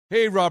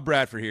Hey, Rob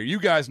Bradford here.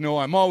 You guys know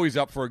I'm always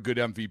up for a good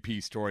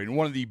MVP story, and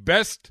one of the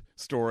best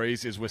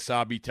stories is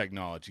Wasabi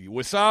Technology.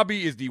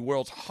 Wasabi is the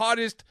world's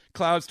hottest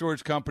cloud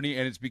storage company,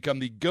 and it's become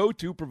the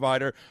go-to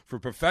provider for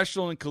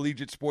professional and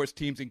collegiate sports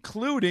teams,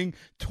 including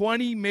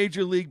 20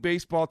 Major League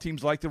Baseball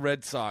teams like the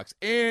Red Sox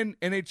and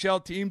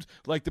NHL teams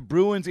like the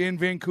Bruins and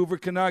Vancouver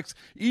Canucks.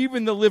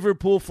 Even the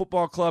Liverpool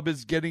Football Club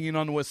is getting in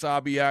on the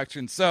Wasabi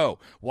action. So,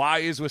 why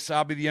is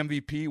Wasabi the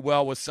MVP?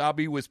 Well,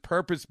 Wasabi was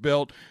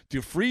purpose-built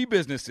to free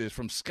businesses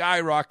from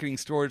skyrocketing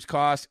storage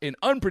costs and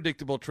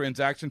unpredictable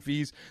transaction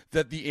fees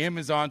that the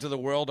Amazons of the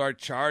world are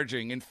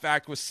charging. In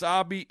fact,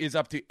 Wasabi is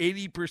up to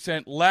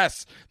 80%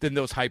 less than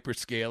those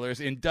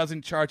hyperscalers and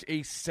doesn't charge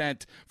a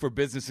cent for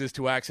businesses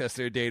to access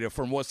their data.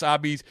 From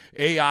Wasabi's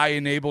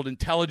AI-enabled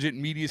intelligent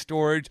media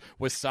storage,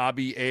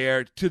 Wasabi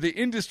Air, to the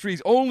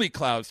industry's only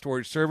cloud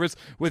storage service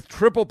with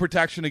triple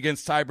protection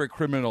against cyber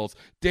criminals,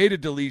 data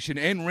deletion,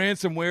 and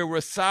ransomware,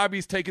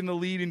 Wasabi's taken the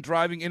lead in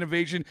driving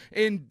innovation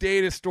in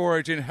data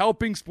storage and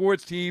helping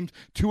sports teams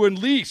to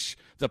unleash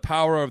the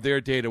power of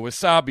their data.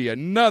 Wasabi,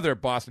 another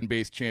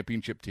Boston-based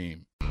championship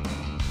team.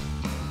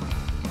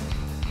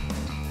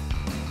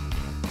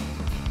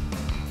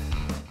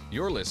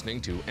 You're listening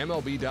to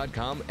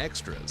MLB.com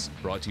Extras,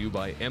 brought to you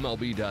by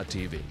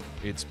MLB.tv.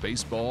 It's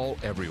baseball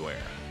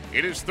everywhere.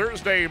 It is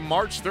Thursday,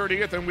 March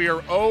 30th, and we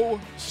are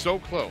so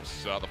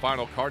close. The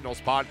final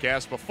Cardinals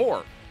podcast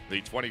before the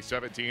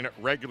 2017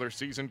 regular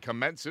season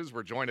commences.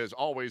 We're joined, as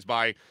always,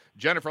 by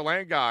Jennifer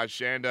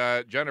Langosh.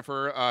 And,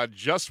 Jennifer,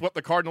 just what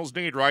the Cardinals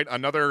need, right?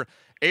 Another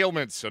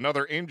ailment,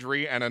 another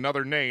injury, and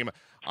another name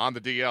on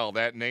the DL.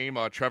 That name,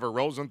 Trevor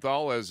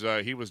Rosenthal, as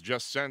he was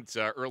just sent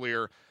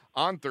earlier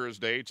on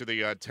Thursday to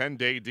the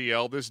 10-day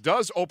DL. This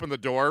does open the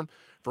door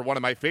for one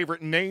of my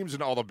favorite names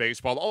in all of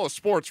baseball, all of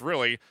sports,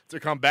 really, to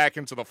come back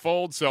into the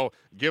fold. So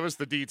give us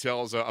the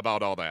details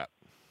about all that.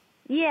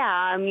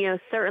 Yeah,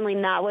 certainly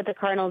not what the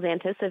Cardinals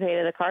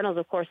anticipated. The Cardinals,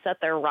 of course, thought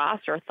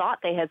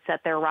they had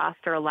set their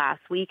roster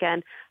last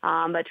weekend.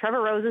 But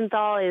Trevor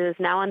Rosenthal is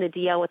now on the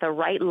DL with a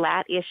right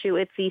lat issue.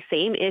 It's the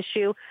same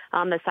issue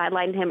that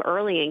sidelined him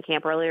early in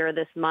camp earlier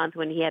this month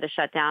when he had to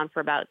shut down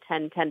for about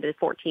 10 to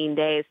 14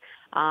 days.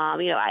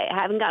 I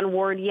haven't gotten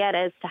word yet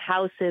as to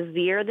how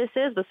severe this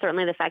is, but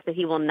certainly the fact that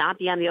he will not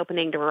be on the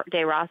opening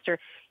day roster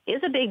is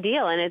a big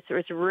deal, and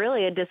it's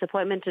really a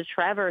disappointment to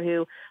Trevor,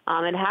 who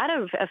had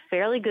a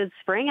fairly good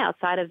spring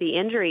outside of the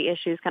injury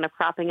issues kind of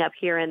cropping up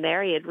here and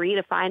there. He had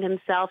redefined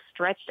himself,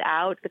 stretched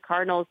out. The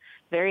Cardinals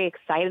very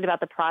excited about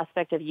the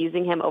prospect of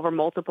using him over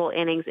multiple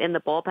innings in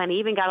the bullpen. He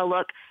even got a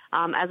look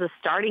as a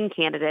starting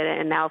candidate,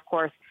 and now, of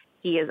course,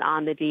 he is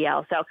on the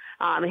DL. So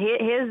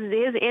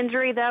his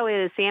injury, though,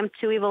 is Sam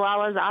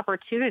Tuivalala's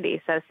opportunity.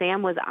 So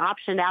Sam was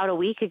optioned out a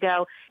week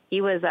ago.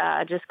 He was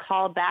just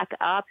called back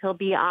up. He'll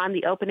be on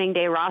the opening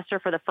day roster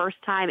for the first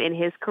time in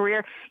his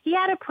career. He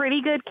had a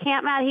pretty good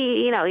camp, Matt.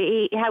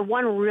 He had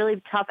one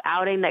really tough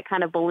outing that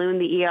kind of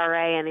ballooned the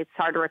ERA, and it's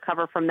hard to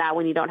recover from that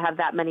when you don't have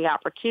that many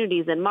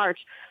opportunities in March.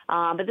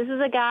 But this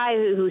is a guy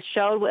who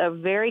showed a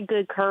very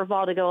good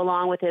curveball to go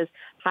along with his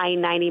high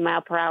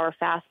 90-mile-per-hour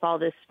fastball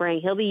this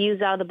spring. He'll be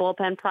used out of the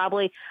bullpen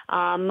probably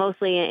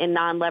mostly in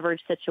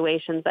non-leverage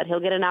situations, but he'll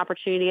get an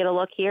opportunity to get a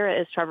look here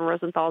as Trevor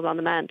Rosenthal's on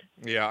the mend.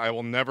 Yeah, I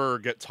will never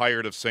get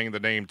tired of saying the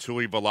name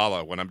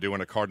Tuivalala when I'm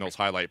doing a Cardinals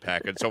highlight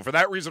package. So for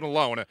that reason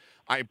alone,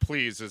 I'm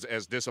pleased,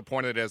 as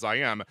disappointed as I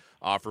am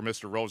for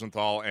Mr.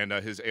 Rosenthal and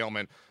his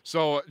ailment.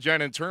 So,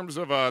 Jen, in terms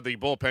of the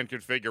bullpen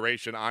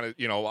configuration, on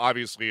it,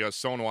 obviously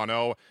Son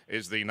Wano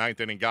is the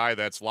ninth inning guy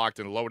that's locked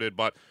and loaded,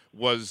 but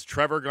was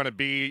Trevor going to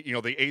be,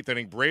 the eighth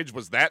inning bridge?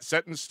 Was that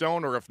set in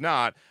stone? Or if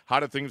not, how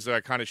do things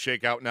kind of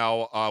shake out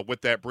now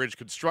with that bridge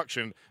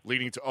construction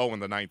leading to in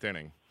the ninth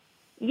inning?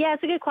 Yeah,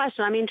 it's a good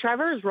question.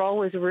 Trevor's role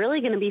was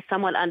really going to be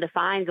somewhat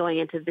undefined going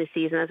into this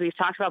season. As we've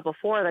talked about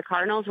before, the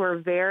Cardinals were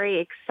very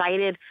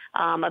excited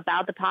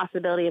about the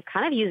possibility of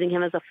kind of using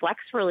him as a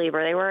flex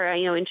reliever. They were,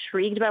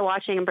 intrigued by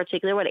watching in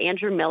particular what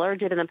Andrew Miller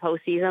did in the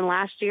postseason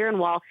last year. And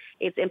while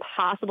it's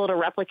impossible to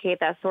replicate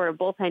that sort of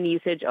bullpen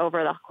usage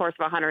over the course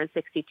of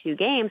 162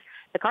 games,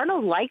 the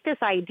Cardinals like this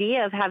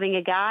idea of having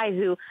a guy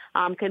who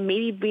can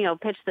maybe,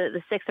 pitch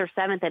the sixth or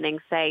seventh inning,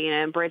 say,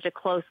 and bridge a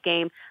close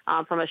game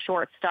from a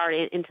short start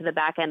into the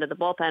back end of the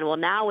bullpen. Well,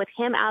 now with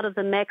him out of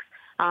the mix,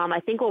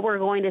 I think what we're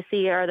going to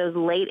see are those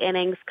late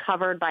innings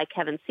covered by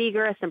Kevin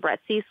Segras and Brett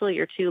Cecil,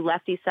 your two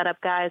lefty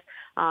setup guys,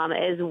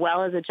 as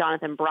well as a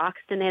Jonathan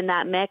Broxton in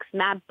that mix.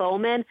 Matt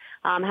Bowman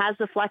has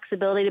the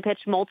flexibility to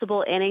pitch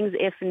multiple innings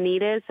if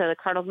needed, so the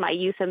Cardinals might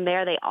use him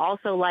there. They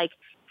also like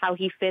how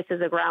he fits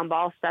as a ground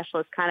ball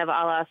specialist, kind of a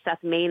la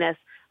Seth Maness,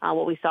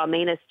 what we saw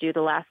Maness do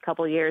the last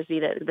couple of years, be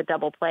the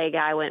double play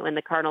guy when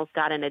the Cardinals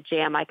got in a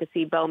jam. I could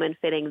see Bowman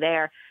fitting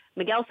there.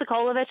 Miguel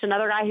Sokolovic,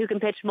 another guy who can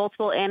pitch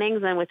multiple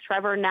innings, and with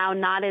Trevor now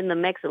not in the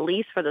mix, at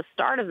least for the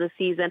start of the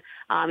season,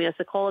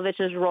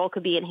 Sokolovic's role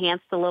could be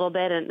enhanced a little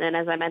bit. And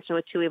as I mentioned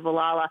with Tui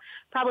Valala,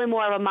 probably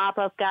more of a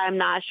mop-up guy. I'm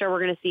not sure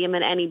we're going to see him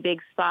in any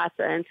big spots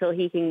until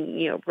he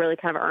can, really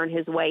kind of earn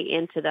his way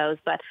into those.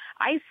 But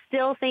I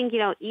still think,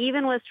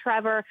 even with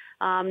Trevor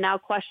now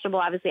questionable,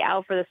 obviously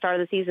out for the start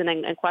of the season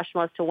and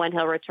questionable as to when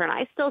he'll return,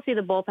 I still see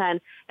the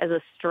bullpen as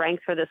a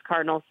strength for this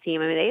Cardinals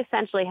team. I mean, they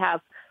essentially have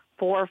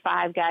 4 or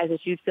 5 guys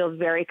that you'd feel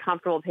very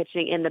comfortable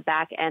pitching in the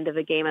back end of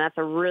a game, and that's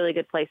a really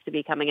good place to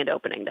be coming into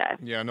opening day.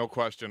 Yeah, no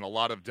question. A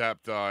lot of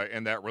depth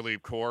in that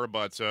relief core,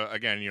 but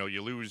again,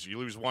 you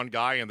lose one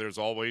guy, and there's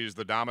always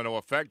the domino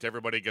effect.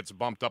 Everybody gets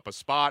bumped up a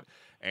spot,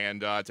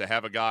 and to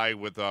have a guy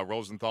with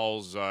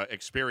Rosenthal's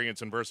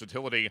experience and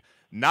versatility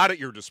not at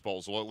your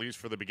disposal, at least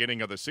for the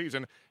beginning of the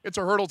season, it's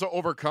a hurdle to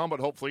overcome, but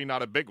hopefully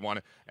not a big one,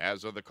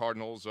 as the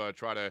Cardinals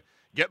try to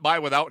get by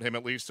without him,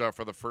 at least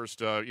for the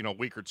first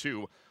week or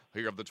two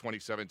here of the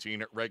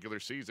 2017 regular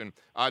season.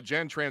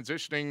 Jen,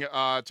 transitioning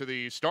to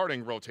the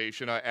starting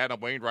rotation, Adam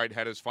Wainwright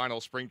had his final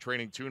spring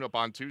training tune-up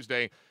on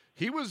Tuesday.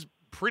 He was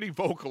pretty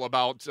vocal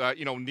about,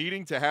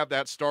 needing to have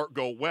that start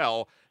go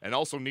well and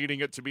also needing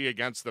it to be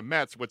against the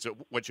Mets, which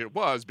it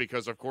was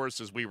because, of course,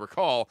 as we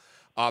recall,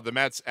 the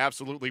Mets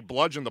absolutely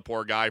bludgeoned the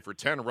poor guy for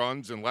 10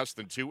 runs in less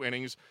than 2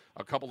 innings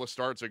a couple of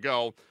starts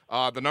ago.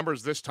 The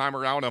numbers this time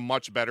around are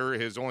much better.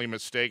 His only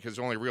mistake, his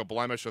only real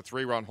blemish, a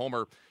 3-run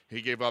homer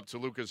he gave up to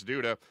Lucas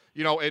Duda.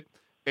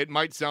 It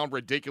might sound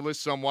ridiculous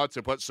somewhat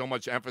to put so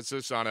much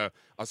emphasis on a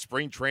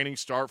spring training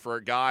start for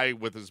a guy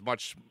with as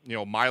much,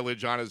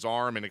 mileage on his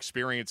arm and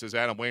experience as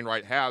Adam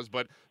Wainwright has,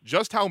 but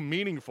just how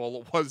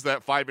meaningful was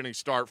that 5-inning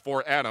start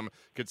for Adam,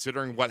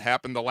 considering what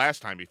happened the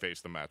last time he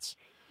faced the Mets?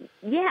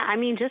 Yeah, I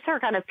mean, just for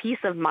kind of peace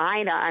of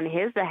mind on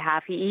his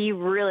behalf, he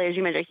really, as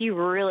you mentioned, he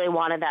really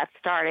wanted that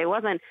start. It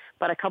wasn't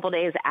but a couple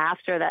days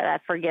after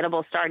that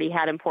forgettable start he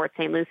had in Port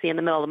St. Lucie in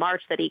the middle of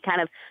March that he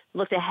kind of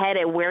looked ahead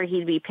at where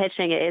he'd be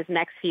pitching at his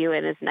next few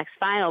and his next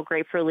final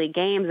Grapefruit League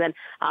games, and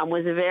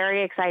was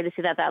very excited to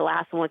see that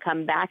last one would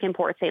come back in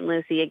Port St.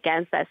 Lucie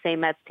against that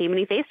same Mets team. And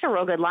he faced a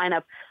real good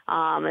lineup,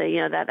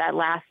 that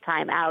last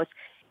time out.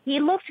 He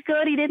looked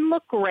good. He didn't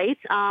look great.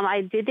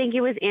 I did think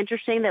it was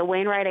interesting that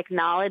Wainwright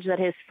acknowledged that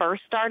his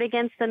first start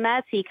against the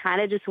Mets, he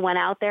kind of just went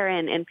out there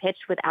and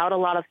pitched without a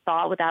lot of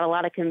thought, without a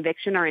lot of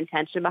conviction or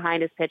intention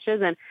behind his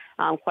pitches, and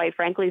quite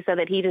frankly said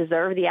that he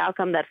deserved the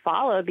outcome that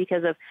followed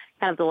because of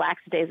kind of the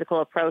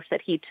lackadaisical approach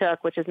that he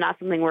took, which is not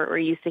something we're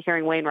used to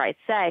hearing Wainwright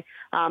say.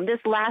 This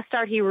last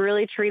start, he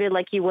really treated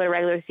like he would a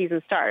regular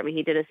season start. I mean,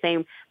 he did the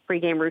same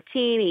pregame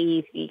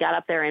routine. He got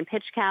up there in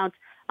pitch count.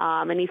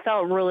 And he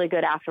felt really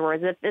good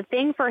afterwards. The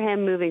thing for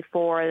him moving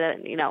forward,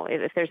 that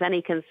if there's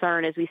any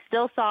concern, is we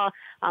still saw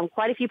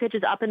quite a few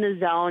pitches up in the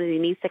zone, and he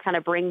needs to kind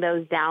of bring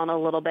those down a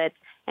little bit.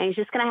 And he's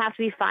just going to have to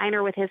be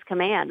finer with his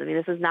command. I mean,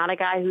 this is not a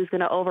guy who's going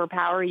to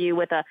overpower you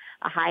with a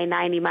high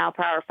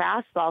 90-mile-per-hour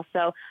fastball.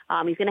 So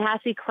he's going to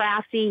have to be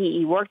crafty.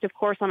 He worked, of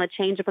course, on the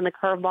changeup and the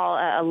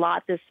curveball a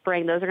lot this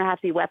spring. Those are going to have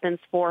to be weapons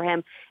for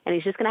him. And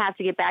he's just going to have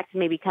to get back to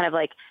maybe kind of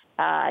like,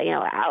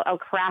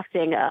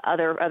 out-crafting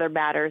other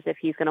batters if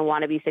he's going to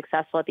want to be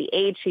successful at the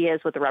age he is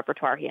with the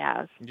repertoire he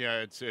has.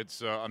 Yeah,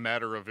 it's a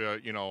matter of,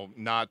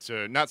 not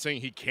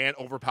saying he can't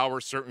overpower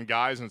certain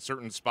guys in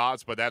certain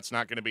spots, but that's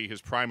not going to be his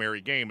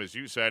primary game. As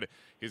you said,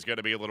 he's got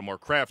to be a little more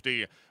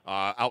crafty,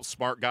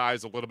 outsmart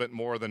guys a little bit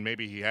more than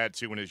maybe he had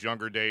to in his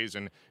younger days,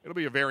 and it'll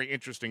be a very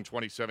interesting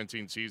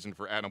 2017 season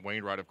for Adam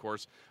Wainwright, of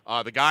course.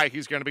 The guy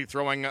he's going to be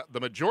throwing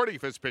the majority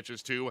of his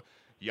pitches to,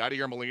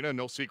 Yadier Molina,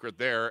 no secret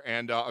there.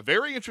 And a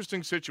very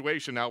interesting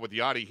situation now with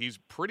Yadi. He's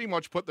pretty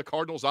much put the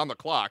Cardinals on the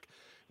clock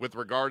with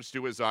regards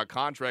to his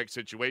contract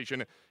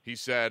situation. He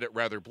said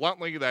rather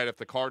bluntly that if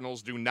the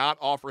Cardinals do not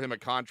offer him a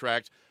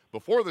contract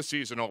before the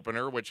season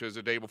opener, which is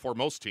a day before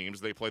most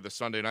teams, they play the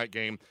Sunday night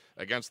game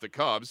against the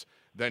Cubs,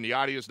 then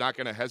Yadi is not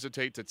going to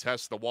hesitate to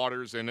test the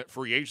waters in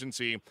free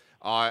agency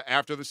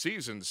after the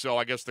season. So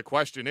I guess the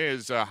question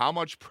is, how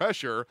much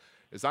pressure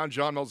is on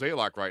John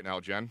Mozeliak right now,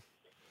 Jen?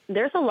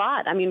 There's a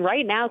lot. I mean,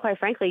 right now, quite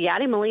frankly,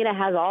 Yadi Molina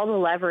has all the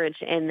leverage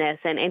in this,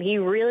 and he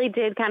really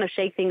did kind of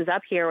shake things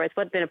up here with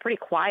what's been a pretty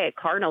quiet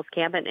Cardinals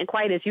camp, and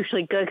quiet is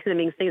usually good because it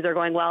means things are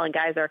going well and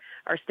guys are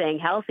staying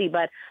healthy.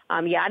 But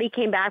Yadi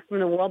came back from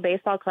the World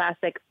Baseball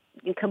Classic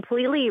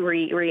completely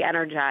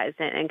re-energized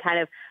and kind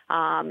of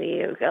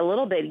a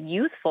little bit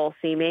youthful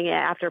seeming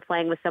after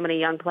playing with so many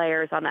young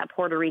players on that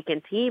Puerto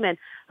Rican team.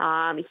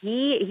 And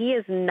he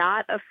is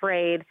not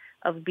afraid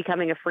of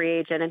becoming a free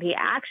agent, and he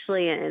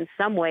actually, in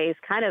some ways,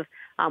 kind of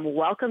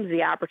welcomes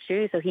the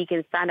opportunity so he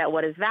can find out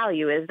what his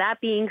value is. That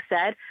being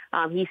said,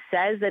 he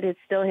says that it's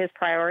still his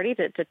priority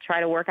to try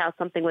to work out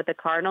something with the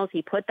Cardinals.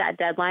 He put that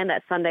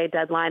Sunday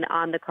deadline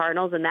on the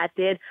Cardinals, and that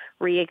did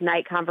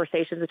reignite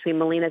conversations between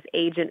Molina's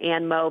agent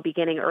and Mo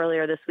beginning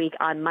earlier this week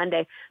on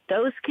Monday.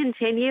 Those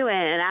continue,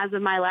 and as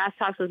of my last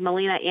talks with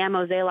Molina and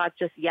Mozeliak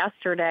just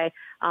yesterday,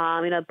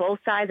 both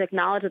sides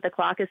acknowledge that the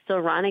clock is still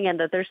running and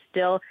that there's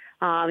still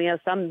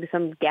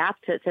some gap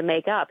to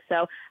make up.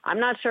 So I'm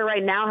not sure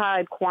right now how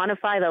I'd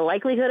quantify quantify the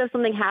likelihood of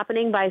something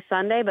happening by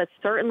Sunday, but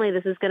certainly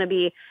this is going to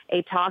be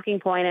a talking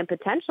point and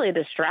potentially a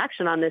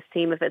distraction on this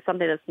team if it's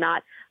something that's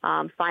not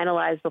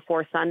finalized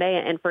before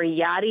Sunday. And for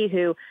Yadi,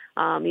 who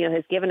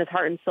has given his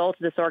heart and soul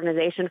to this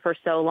organization for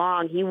so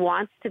long, he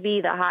wants to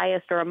be the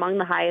highest or among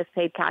the highest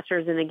paid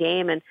catchers in the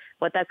game. And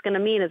what that's going to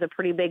mean is a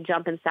pretty big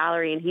jump in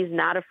salary. And he's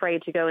not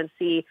afraid to go and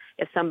see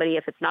if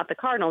it's not the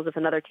Cardinals, if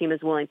another team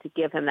is willing to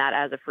give him that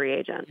as a free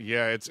agent.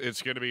 Yeah,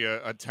 it's going to be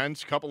a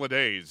tense couple of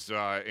days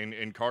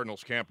in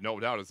Cardinals camp, no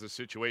doubt, as this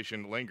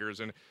situation lingers.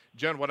 And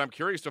Jen, what I'm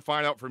curious to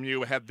find out from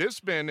you, had this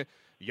been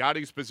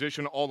Yadi's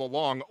position all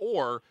along,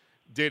 or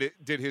did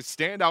his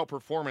standout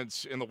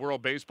performance in the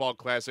World Baseball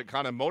Classic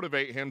kind of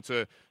motivate him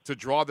to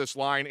draw this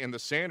line in the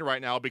sand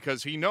right now,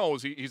 because he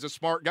knows he's a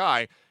smart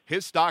guy.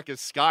 His stock is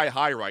sky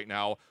high right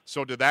now.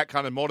 So did that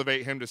kind of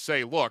motivate him to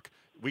say, look,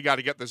 we got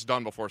to get this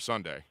done before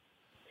Sunday?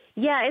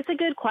 Yeah, it's a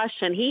good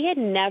question. He had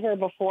never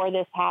before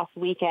this past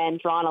weekend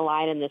drawn a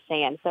line in the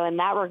sand. So in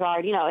that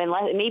regard,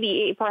 unless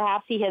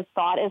perhaps he has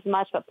thought as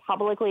much, but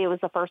publicly it was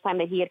the first time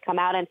that he had come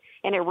out, and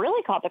it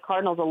really caught the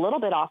Cardinals a little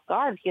bit off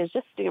guard, because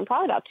just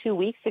probably about 2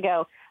 weeks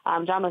ago,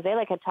 John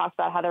Mozeliak had talked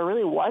about how there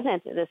really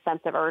wasn't this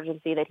sense of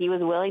urgency, that he was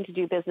willing to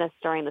do business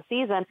during the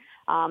season.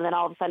 Then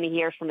all of a sudden he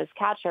hears from his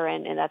catcher,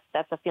 and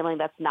that's a feeling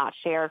that's not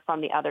shared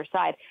from the other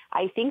side.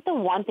 I think the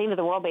one thing that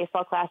the World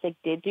Baseball Classic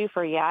did do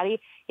for Yadi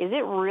is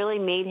it really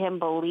made him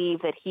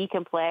believe that he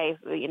can play,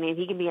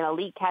 he can be an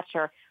elite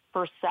catcher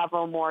for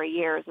several more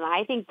years. And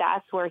I think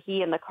that's where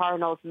he and the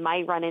Cardinals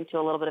might run into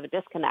a little bit of a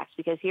disconnect,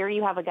 because here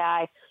you have a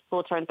guy who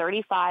will turn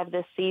 35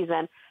 this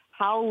season.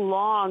 How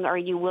long are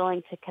you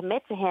willing to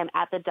commit to him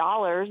at the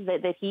dollars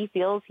that he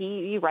feels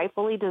he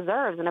rightfully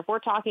deserves? And if we're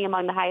talking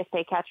among the highest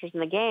paid catchers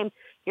in the game,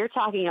 you're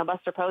talking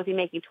Buster Posey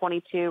making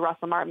 22,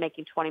 Russell Martin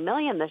making $20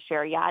 million this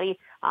year, Yadi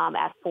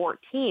at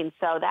 14.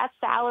 So that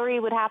salary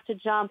would have to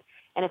jump.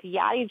 And if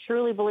Yadi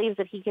truly believes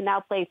that he can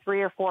now play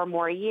 3 or 4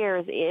 more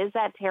years, is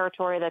that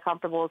territory the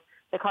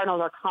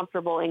Cardinals are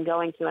comfortable in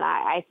going to? And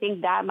I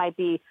think that might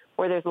be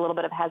where there's a little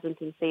bit of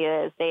hesitancy.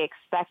 Is they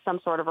expect some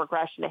sort of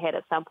regression to hit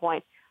at some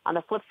point. On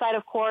the flip side,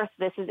 of course,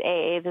 this is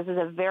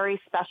a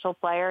very special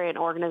player in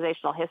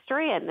organizational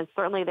history, and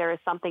certainly there is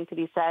something to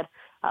be said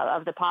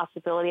of the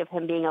possibility of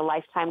him being a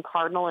lifetime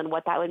Cardinal and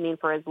what that would mean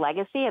for his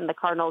legacy. And the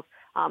Cardinals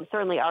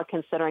certainly are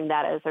considering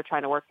that as they're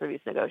trying to work through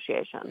these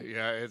negotiations.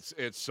 Yeah,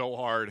 it's so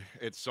hard.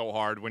 It's so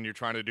hard when you're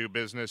trying to do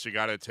business. You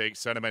got to take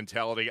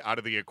sentimentality out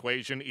of the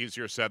equation.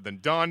 Easier said than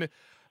done.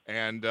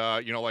 And,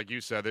 like you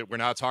said, we're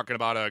not talking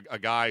about a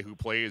guy who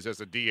plays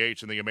as a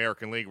DH in the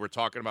American League. We're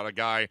talking about a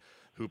guy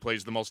who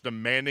plays the most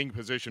demanding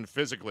position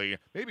physically,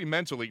 maybe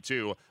mentally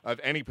too, of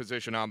any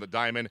position on the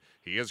diamond.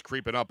 He is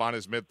creeping up on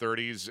his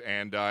mid-30s,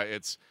 and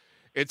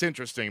it's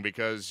interesting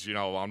because,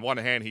 on one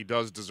hand, he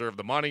does deserve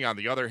the money. On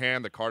the other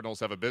hand, the Cardinals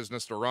have a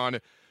business to run.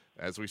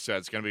 As we said,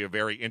 it's going to be a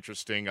very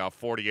interesting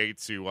 48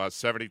 to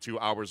 72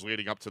 hours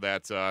leading up to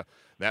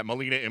that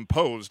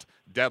Molina-imposed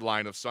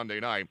deadline of Sunday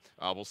night.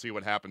 We'll see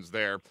what happens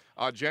there.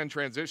 Jen,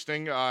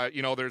 transitioning,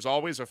 there's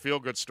always a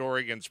feel-good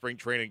story in spring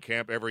training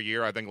camp every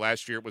year. I think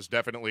last year it was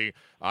definitely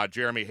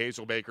Jeremy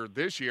Hazelbaker.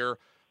 This year,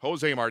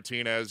 Jose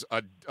Martinez,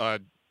 a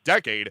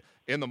decade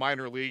in the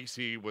minor leagues.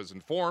 He was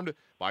informed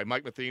by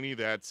Mike Matheny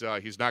that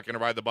he's not going to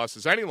ride the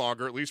buses any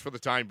longer, at least for the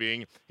time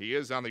being. He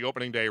is on the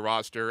opening day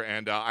roster,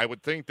 and I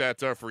would think that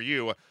for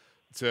you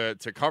to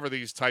cover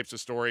these types of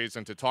stories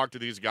and to talk to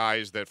these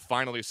guys that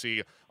finally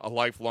see a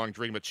lifelong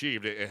dream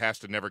achieved, it has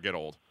to never get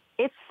old.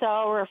 It's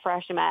so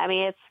refreshing, Matt. I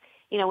mean, it's,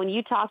 when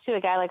you talk to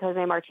a guy like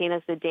Jose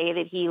Martinez the day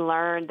that he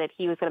learned that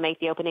he was going to make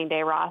the opening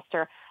day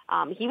roster,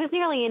 he was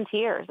nearly in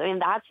tears. I mean,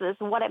 that's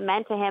what it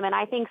meant to him. And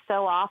I think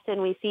so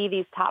often we see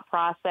these top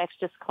prospects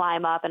just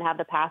climb up and have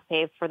the path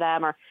paved for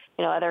them, or,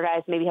 other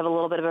guys maybe have a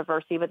little bit of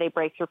adversity, but they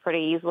break through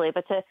pretty easily.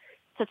 But to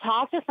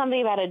talk to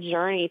somebody about a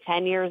journey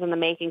 10 years in the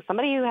making,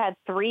 somebody who had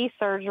 3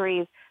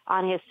 surgeries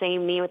on his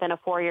same knee within a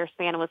 4-year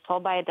span and was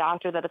told by a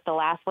doctor that if the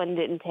last one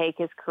didn't take,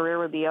 his career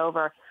would be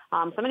over.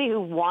 Somebody who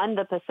won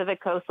the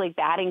Pacific Coast League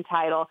batting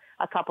title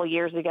a couple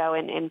years ago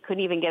and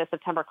couldn't even get a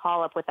September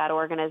call-up with that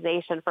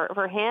organization.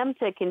 For him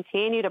to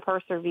continue to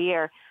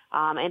persevere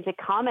and to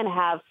come and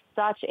have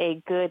such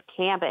a good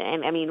camp,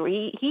 and I mean,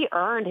 he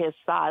earned his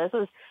spot. This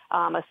was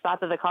a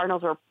spot that the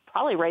Cardinals were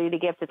probably ready to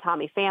give to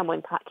Tommy Pham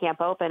when camp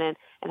opened, and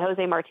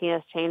Jose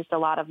Martinez changed a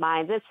lot of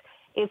minds.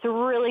 It's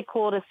really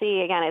cool to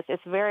see. Again,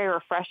 it's very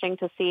refreshing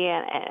to see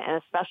and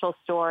a special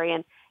story,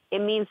 and it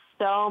means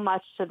so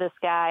much to this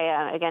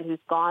guy, again, who's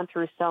gone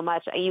through so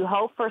much. You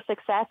hope for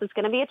success. It's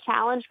going to be a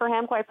challenge for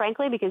him, quite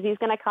frankly, because he's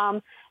going to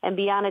come and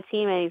be on a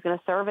team and he's going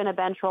to serve in a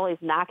bench role. He's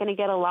not going to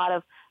get a lot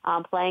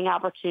of playing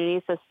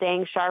opportunities, so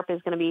staying sharp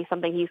is going to be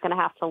something he's going to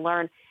have to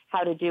learn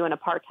how to do in a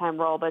part-time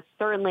role. But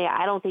certainly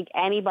I don't think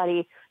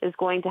anybody is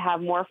going to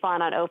have more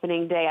fun on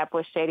opening day at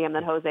Busch Stadium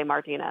than Jose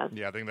Martinez.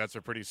 Yeah, I think that's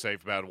a pretty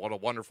safe bet. What a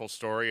wonderful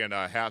story, and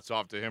hats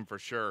off to him for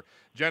sure.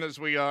 Jen, as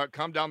we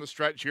come down the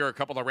stretch here, a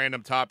couple of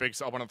random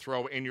topics I want to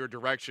throw in your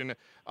direction.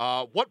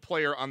 What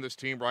player on this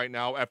team right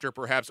now, after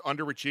perhaps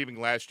underachieving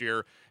last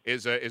year,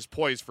 is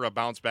poised for a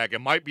bounce back? It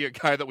might be a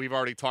guy that we've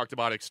already talked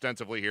about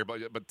extensively here,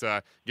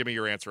 but give me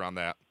your answer on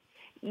that.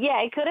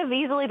 Yeah, it could have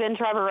easily been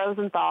Trevor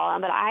Rosenthal,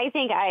 but I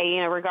think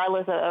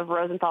regardless of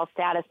Rosenthal's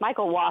status,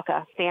 Michael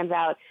Wacha stands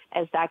out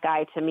as that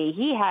guy to me.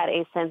 He had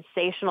a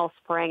sensational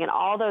spring, and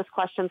all those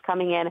questions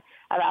coming in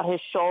about his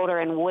shoulder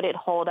and would it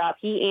hold up,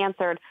 he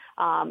answered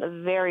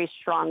very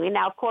strongly.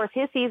 Now, of course,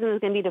 his season is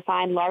going to be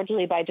defined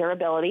largely by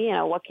durability.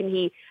 What can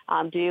he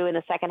do in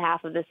the second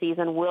half of the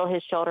season? Will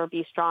his shoulder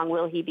be strong?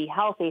 Will he be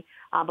healthy?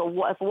 But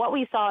if what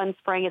we saw in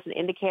spring is an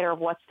indicator of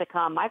what's to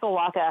come, Michael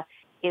Wacha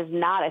is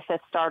not a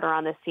fifth starter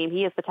on this team.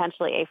 He is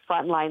potentially a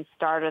frontline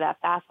starter. That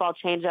fastball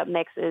changeup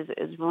mix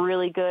is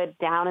really good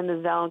down in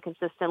the zone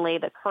consistently.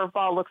 The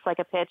curveball looks like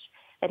a pitch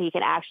that he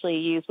can actually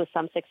use with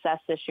some success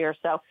this year.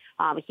 So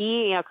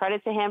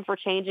credit to him for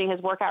changing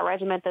his workout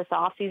regimen this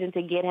offseason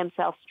to get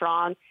himself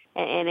strong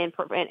and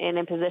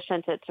in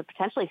position to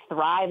potentially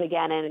thrive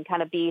again and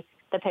kind of be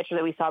the pitcher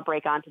that we saw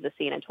break onto the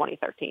scene in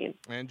 2013.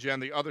 And Jen,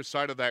 the other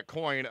side of that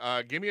coin,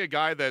 give me a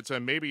guy that's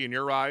maybe in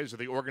your eyes or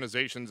the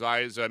organization's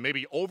eyes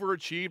maybe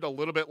overachieved a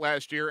little bit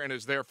last year and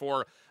is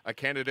therefore a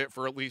candidate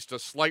for at least a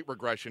slight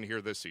regression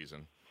here this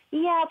season.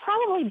 Yeah,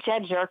 probably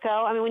Jedd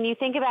Gyorko. I mean, when you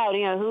think about,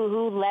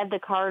 who led the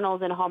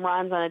Cardinals in home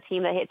runs on a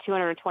team that hit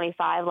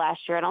 225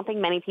 last year, I don't think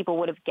many people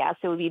would have guessed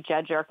it would be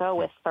Jedd Gyorko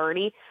with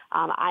 30.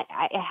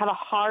 I have a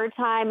hard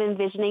time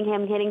envisioning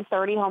him hitting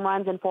 30 home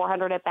runs and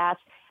 400 at-bats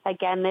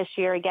again this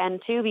year,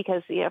 too,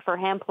 because for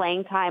him,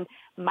 playing time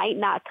might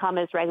not come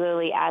as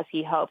regularly as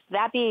he hopes.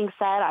 That being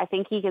said, I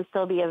think he can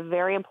still be a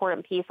very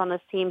important piece on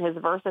this team. His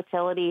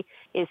versatility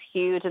is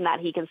huge in that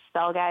he can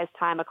spell guys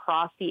time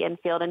across the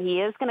infield, and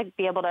he is going to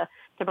be able to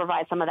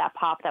provide some of that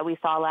pop that we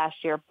saw last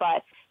year.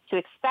 But to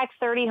expect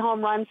 30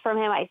 home runs from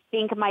him, I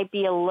think might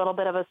be a little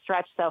bit of a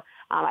stretch. So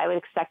I would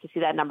expect to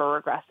see that number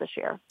regress this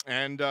year.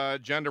 And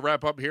Jen, to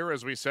wrap up here,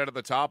 as we said at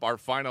the top, our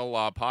final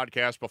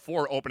podcast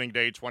before opening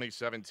day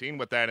 2017.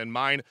 With that in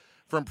mind,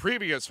 from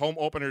previous home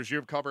openers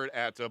you've covered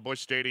at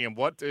Busch Stadium,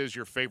 what is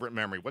your favorite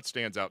memory? What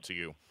stands out to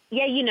you?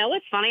 Yeah,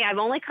 it's funny. I've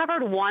only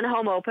covered one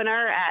home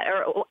opener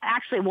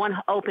one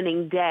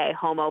opening day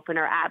home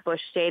opener at Busch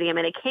Stadium,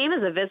 and it came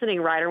as a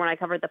visiting writer when I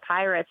covered the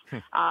Pirates.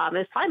 It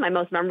was probably my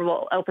most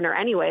memorable opener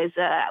anyways.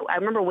 I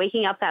remember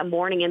waking up that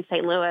morning in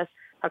St. Louis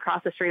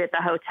across the street at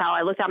the hotel.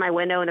 I looked out my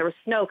window and there was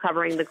snow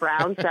covering the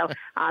ground, so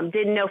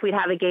didn't know if we'd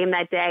have a game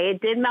that day.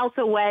 It did melt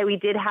away. We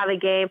did have a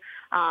game.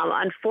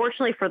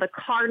 Unfortunately for the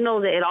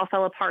Cardinals, it all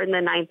fell apart in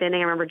the ninth inning.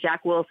 I remember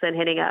Jack Wilson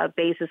hitting a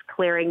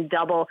bases-clearing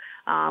double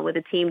with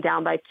the team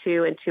down by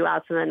 2 and 2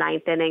 outs in the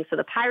ninth inning. So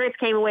the Pirates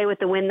came away with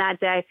the win that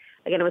day.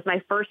 Again, it was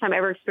my first time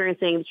ever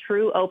experiencing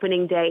true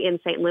opening day in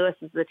St. Louis,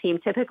 as the team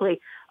typically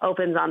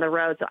opens on the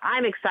road. So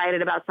I'm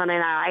excited about Sunday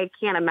night. I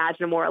can't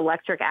imagine a more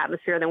electric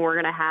atmosphere than we're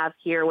going to have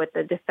here with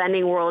the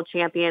defending world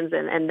champions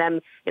and them,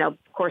 of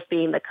course,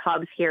 being the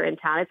Cubs here in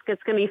town. It's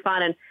going to be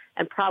fun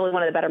and probably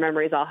one of the better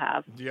memories I'll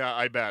have. Yeah,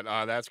 I bet.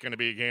 That's going to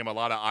be a game a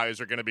lot of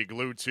eyes are going to be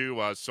glued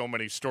to. So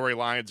many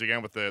storylines,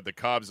 again, with the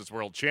Cubs as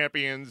world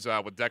champions,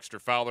 with Dexter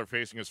Fowler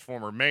facing his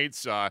former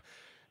mates.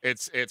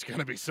 It's going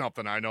to be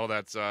something. I know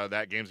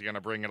that game's going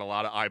to bring in a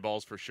lot of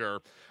eyeballs for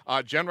sure.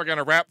 Jen, we're going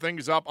to wrap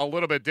things up a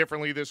little bit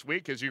differently this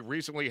week, as you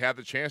recently had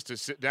the chance to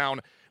sit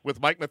down with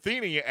Mike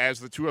Matheny as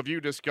the two of you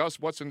discuss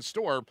what's in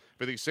store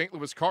for the St.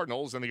 Louis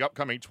Cardinals in the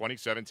upcoming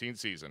 2017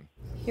 season.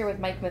 Here with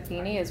Mike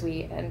Matheny as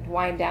we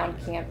wind down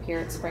camp here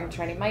at spring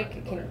training.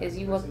 Mike, as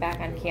you look back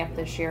on camp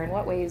this year, in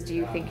what ways do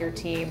you think your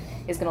team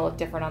is going to look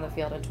different on the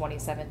field in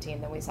 2017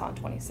 than we saw in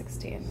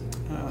 2016?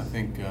 I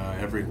think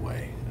every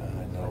way.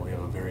 I know we have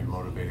a very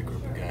motivated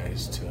group of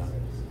guys to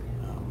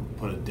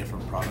put a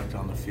different product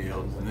on the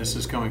field, and this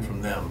is coming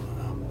from them.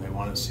 They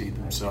want to see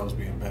themselves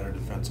be a better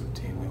defensive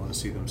team. They want to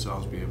see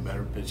themselves be a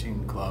better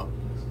pitching club.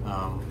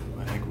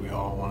 I think we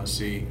all want to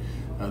see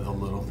the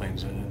little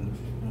things, and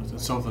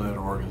it's something that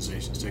our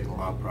organization's taken a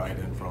lot of pride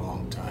in for a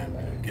long time,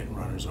 getting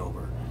runners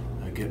over,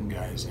 getting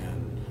guys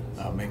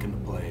in, making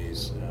the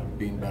plays,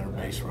 being better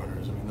base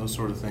runners. I mean, those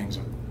sort of things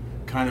have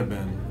kind of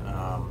been,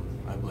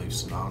 I believe,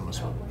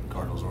 synonymous with the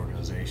Cardinals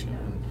organization.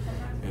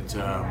 And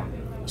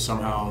it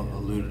somehow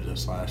eluded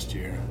us last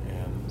year,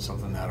 and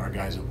something that our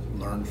guys have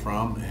learned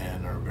from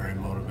and are very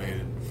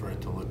motivated for it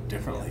to look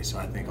differently. So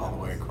I think all the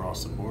way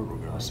across the board we're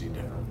going to see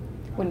different.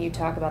 When you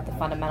talk about the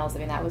fundamentals, I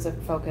mean, that was a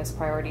focus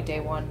priority day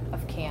one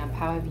of camp.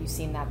 How have you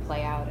seen that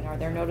play out, and are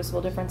there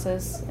noticeable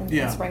differences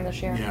in spring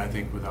this year? Yeah, I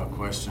think without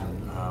question.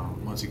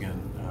 Once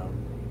again,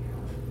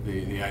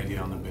 the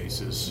idea on the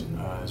bases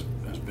has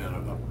been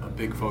a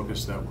big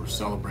focus that we're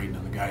celebrating,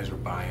 and the guys are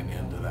buying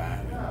into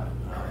that. And,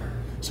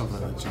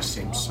 something that just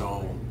seems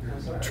so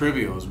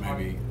trivial as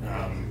maybe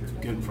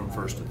getting from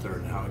first to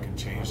third and how it can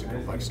change the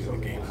complexity of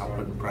the game, how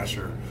putting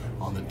pressure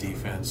on the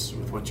defense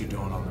with what you're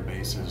doing on the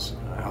bases,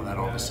 how that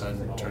all of a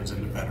sudden turns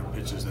into better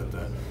pitches that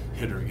the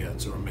hitter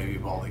gets, or maybe a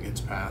ball that gets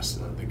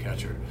past the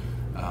catcher.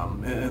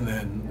 And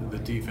then the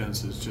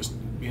defense is just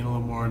being a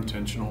little more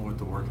intentional with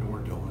the work that we're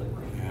doing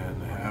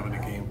and having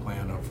a game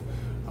plan of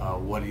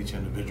what each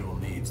individual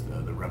needs,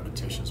 the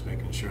repetitions,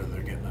 making sure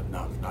they're getting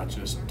enough, not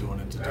just doing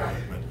it to do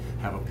it, but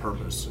have a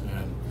purpose.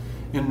 And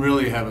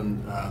really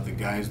having the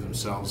guys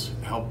themselves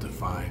help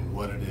define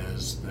what it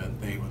is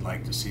that they would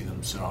like to see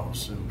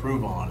themselves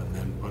improve on, and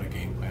then put a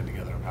game plan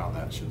together of how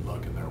that should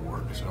look in their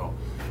work. So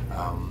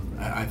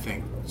I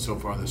think so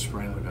far this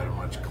spring we've had a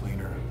much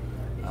cleaner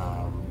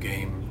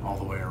game all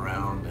the way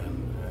around,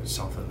 and it's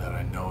something that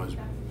I know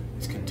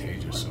is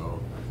contagious. So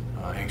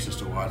anxious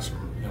to watch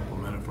them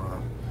implement it for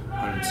our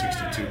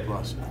 162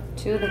 plus.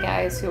 Two of the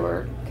guys who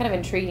were kind of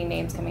intriguing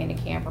names coming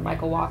into camp are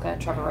Michael Wacha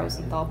and Trevor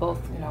Rosenthal.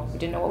 Both, we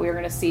didn't know what we were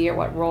going to see or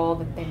what role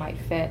that they might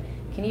fit.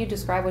 Can you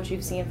describe what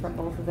you've seen from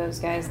both of those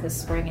guys this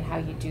spring and how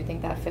you do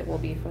think that fit will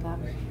be for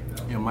them?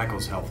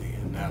 Michael's healthy,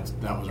 and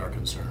that was our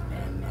concern.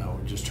 And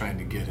we're just trying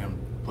to get him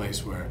a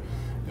place where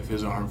if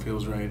his arm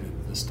feels right,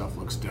 this stuff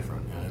looks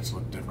different, and it's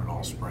looked different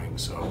all spring.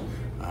 So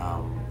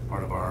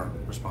part of our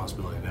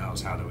responsibility now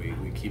is how do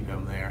we keep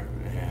him there,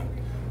 and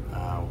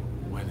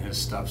when his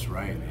stuff's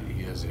right,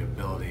 he has the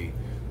ability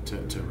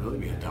to really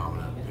be a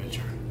dominant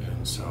pitcher.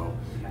 And so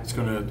it's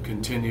going to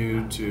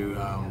continue to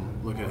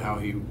look at how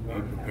he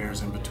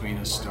prepares in between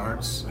his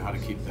starts, how to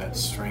keep that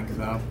strength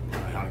up,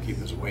 how to keep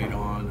his weight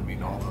on. I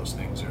mean, all those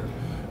things are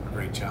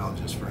great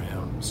challenges for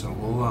him. So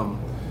we'll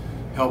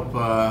help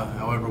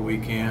however we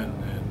can,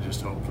 and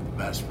just hope for the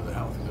best for the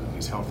health. If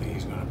he's healthy,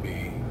 he's going to be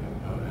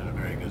in a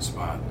very good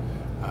spot.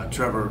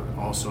 Trevor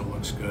also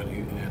looks good,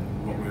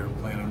 and what we were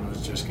planning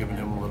was just giving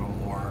him a little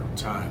more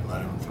time,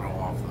 let him throw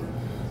off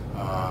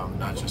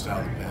not just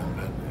out of the pen,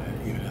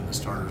 but even in the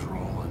starter's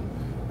role,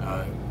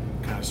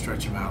 and kind of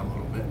stretch him out a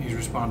little bit. He's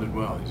responded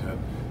well.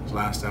 His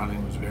last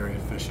outing was very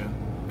efficient,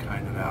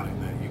 kind of outing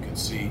that you could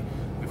see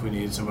if we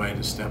needed somebody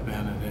to step in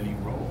at any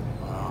role.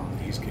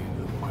 He's getting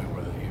to the point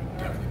where he would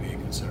definitely be a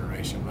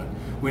consideration. But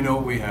we know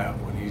what we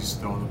have. When he's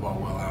throwing the ball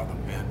well out of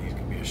the pen, he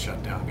can be a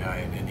shutdown guy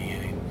in any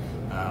inning.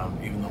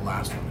 Even the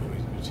last one,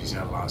 which he's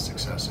had a lot of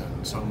success in.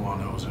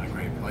 Sungwon-Oh's in a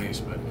great place,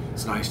 but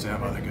it's nice to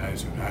have other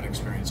guys who've had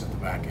experience at the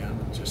back end.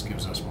 It just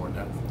gives us more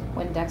depth.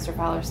 When Dexter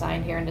Fowler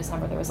signed here in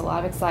December, there was a lot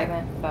of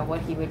excitement about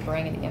what he would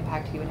bring and the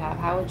impact he would have.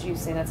 How would you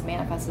say that's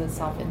manifested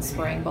itself in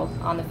spring, both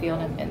on the field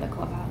and in the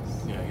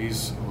clubhouse? Yeah,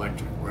 he's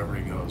electric wherever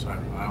he goes. I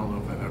don't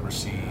know if I've ever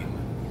seen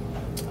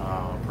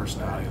a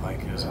personality like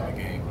his in the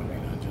game. I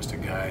mean, just a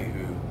guy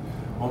who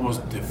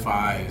almost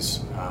defies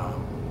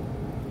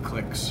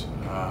cliques.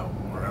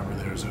 Wherever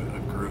there's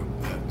a group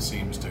that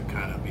seems to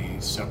kind of be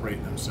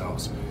separating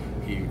themselves,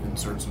 he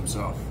inserts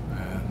himself,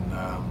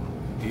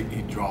 and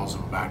he draws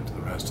them back to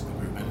the rest of the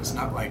group. And it's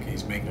not like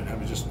he's making it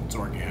happen; it's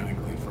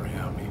organically for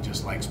him. He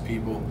just likes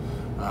people.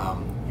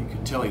 You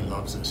can tell he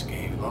loves this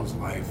game, he loves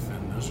life,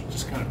 and those are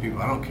just kind of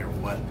people. I don't care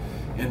what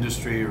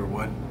industry or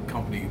what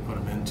company you put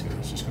him into;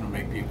 it's just going to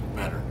make people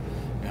better.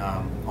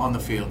 On the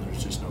field,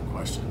 there's just no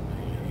question.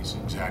 He's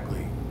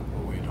exactly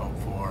what we'd hoped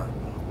for.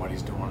 What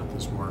he's doing at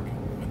this work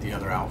with the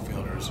other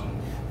outfielders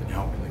and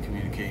helping the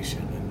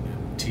communication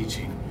and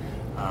teaching.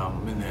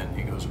 And then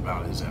he goes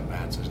about his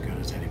at-bats as good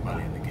as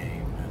anybody in the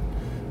game.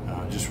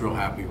 And just real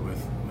happy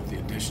with the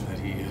addition that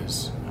he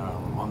is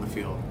on the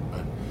field,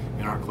 but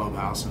in our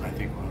clubhouse, and I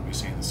think we're going to be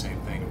saying the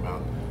same thing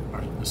about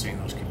the St.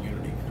 Louis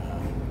community.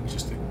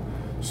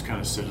 Just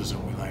kind of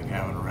citizen we like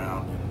having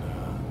around,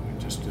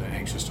 and just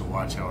anxious to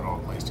watch how it all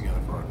plays together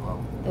for our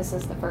club. This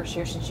is the first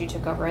year since you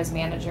took over as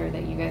manager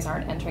that you guys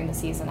aren't entering the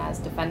season as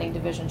defending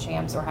division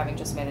champs or having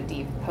just made a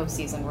deep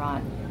postseason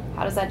run.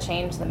 How does that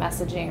change the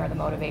messaging or the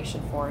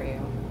motivation for you?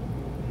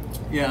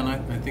 Yeah, and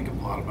I think a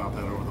lot about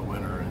that over the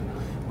winter, and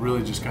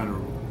really just kind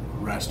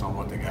of rest on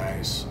what the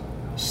guys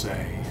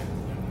say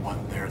and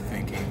what they're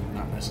thinking,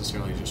 not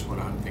necessarily just what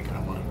I'm thinking.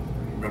 I want to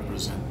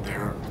represent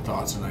their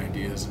thoughts and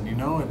ideas. And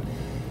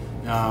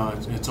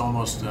it's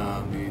almost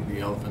the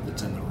elephant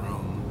that's in the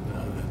room.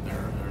 That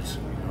there's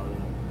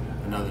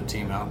another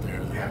team out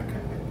there that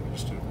had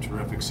just a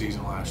terrific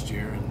season last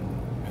year,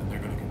 and they're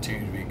going to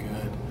continue to be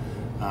good.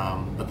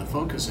 But the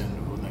focus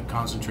and the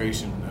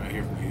concentration that I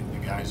hear from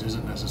the guys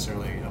isn't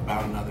necessarily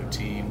about another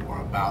team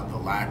or about the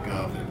lack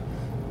of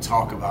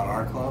talk about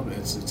our club.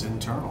 It's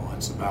internal.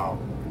 It's about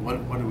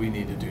what do we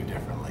need to do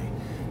differently,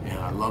 and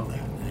I love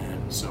that.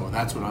 And so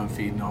that's what I'm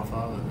feeding off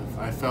of. If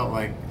I felt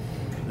like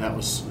that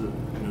was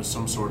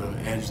some sort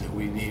of edge that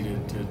we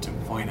needed to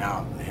point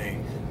out, hey,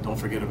 don't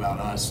forget about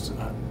us.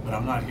 But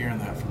I'm not hearing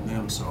that from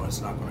them, so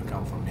it's not going to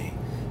come from me.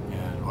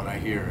 And what I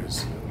hear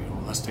is,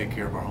 let's take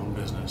care of our own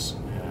business,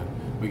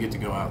 and we get to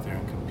go out there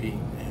and compete.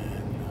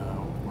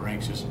 And we're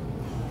anxious to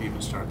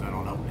even start that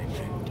on opening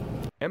day.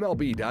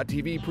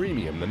 MLB.tv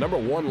Premium, the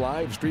 #1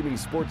 live streaming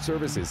sports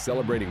service, is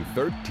celebrating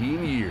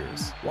 13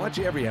 years. Watch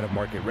every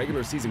out-of-market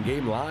regular season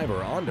game live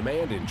or on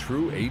demand in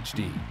true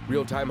HD.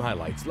 Real-time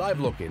highlights, live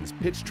look-ins,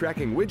 pitch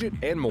tracking widget,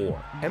 and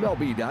more.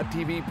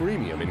 MLB.tv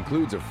Premium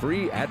includes a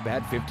free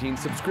At-Bat 15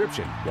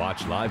 subscription.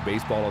 Watch live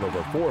baseball on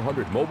over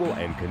 400 mobile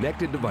and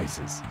connected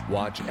devices.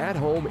 Watch at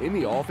home, in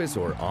the office,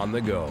 or on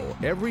the go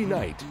every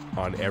night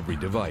on every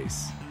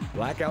device.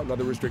 Blackout and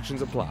other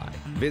restrictions apply.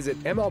 Visit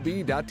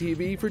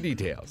MLB.tv for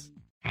details.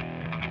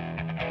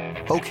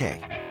 Okay,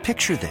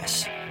 picture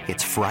this.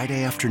 It's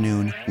Friday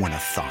afternoon when a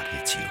thought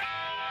hits you.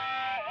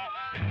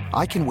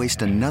 I can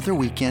waste another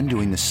weekend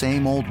doing the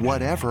same old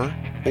whatever,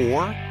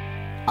 or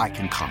I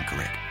can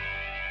conquer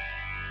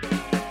it.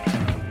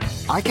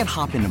 I can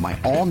hop into my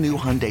all-new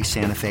Hyundai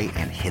Santa Fe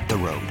and hit the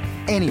road.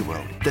 Any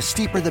road. The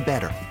steeper the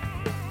better.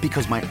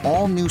 Because my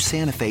all-new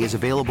Santa Fe is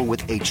available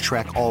with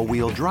H-Track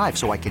all-wheel drive,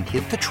 so I can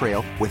hit the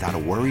trail without a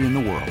worry in the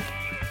world.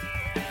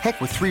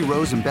 Heck, with 3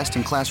 rows and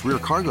best-in-class rear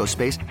cargo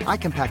space, I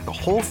can pack the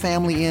whole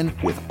family in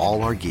with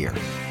all our gear.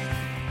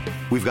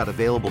 We've got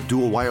available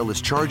dual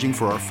wireless charging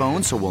for our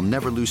phones, so we'll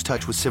never lose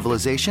touch with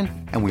civilization,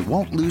 and we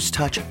won't lose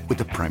touch with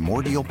the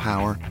primordial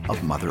power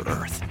of Mother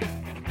Earth.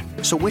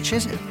 So which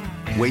is it?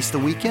 Waste the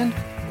weekend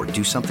or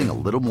do something a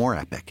little more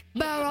epic?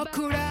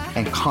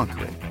 And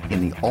conquer it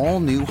in the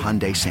all-new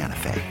Hyundai Santa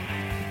Fe.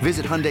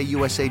 Visit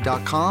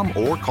HyundaiUSA.com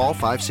or call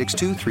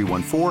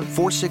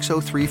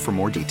 562-314-4603 for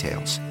more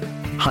details.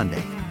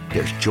 Hyundai,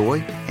 there's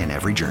joy in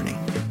every journey.